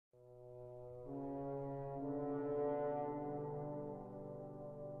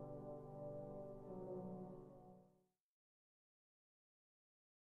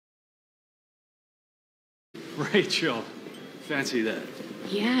Rachel. Fancy that.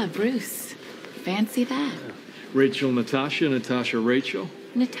 Yeah, Bruce. Fancy that. Rachel, Natasha, Natasha, Rachel.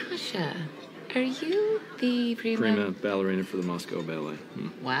 Natasha, are you the Prima ballerina for the Moscow Ballet.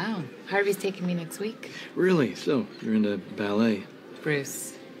 Wow. Harvey's taking me next week. Really? So, you're into ballet?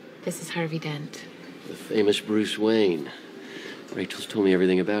 Bruce, this is Harvey Dent. The famous Bruce Wayne. Rachel's told me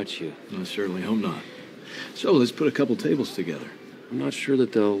everything about you. I certainly hope not. So, let's put a couple tables together. I'm not sure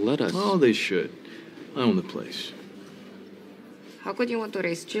that they'll let us. Oh, they should. I own the place. How could you want to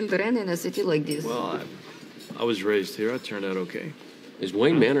raise children in a city like this? Well, I was raised here. I turned out okay. Is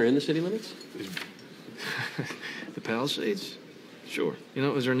Wayne Manor in the city limits? The Palisades? Sure. You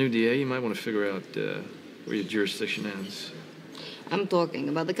know, as our new DA, you might want to figure out where your jurisdiction ends. I'm talking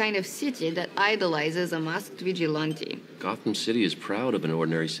about the kind of city that idolizes a masked vigilante. Gotham City is proud of an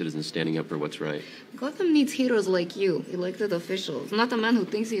ordinary citizen standing up for what's right. Gotham needs heroes like you, elected officials, not a man who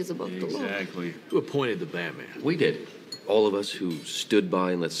thinks he is above the law. Exactly. Who appointed the Batman? We did. All of us who stood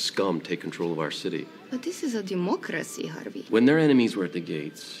by and let scum take control of our city. But this is a democracy, Harvey. When their enemies were at the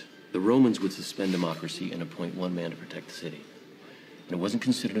gates, the Romans would suspend democracy and appoint one man to protect the city. And it wasn't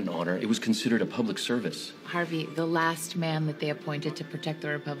considered an honor, it was considered a public service. Harvey, the last man that they appointed to protect the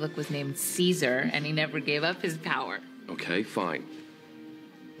Republic was named Caesar, and he never gave up his power. Okay, fine.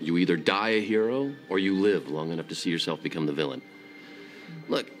 You either die a hero, or you live long enough to see yourself become the villain.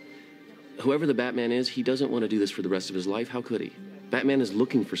 Look, whoever the Batman is, he doesn't want to do this for the rest of his life. How could he? Batman is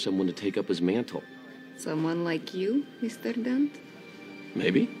looking for someone to take up his mantle. Someone like you, Mr. Dent?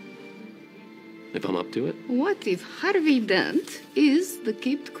 Maybe. If I'm up to it. What if Harvey Dent is the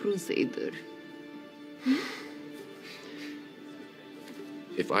Caped Crusader?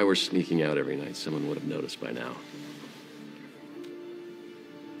 If I were sneaking out every night, someone would have noticed by now.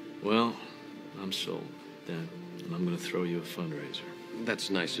 Well, I'm sold, then. And I'm going to throw you a fundraiser. That's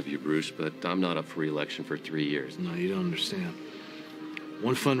nice of you, Bruce, but I'm not up for re-election for 3 years. No, you don't understand.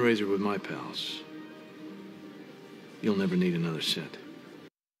 One fundraiser with my pals. You'll never need another cent.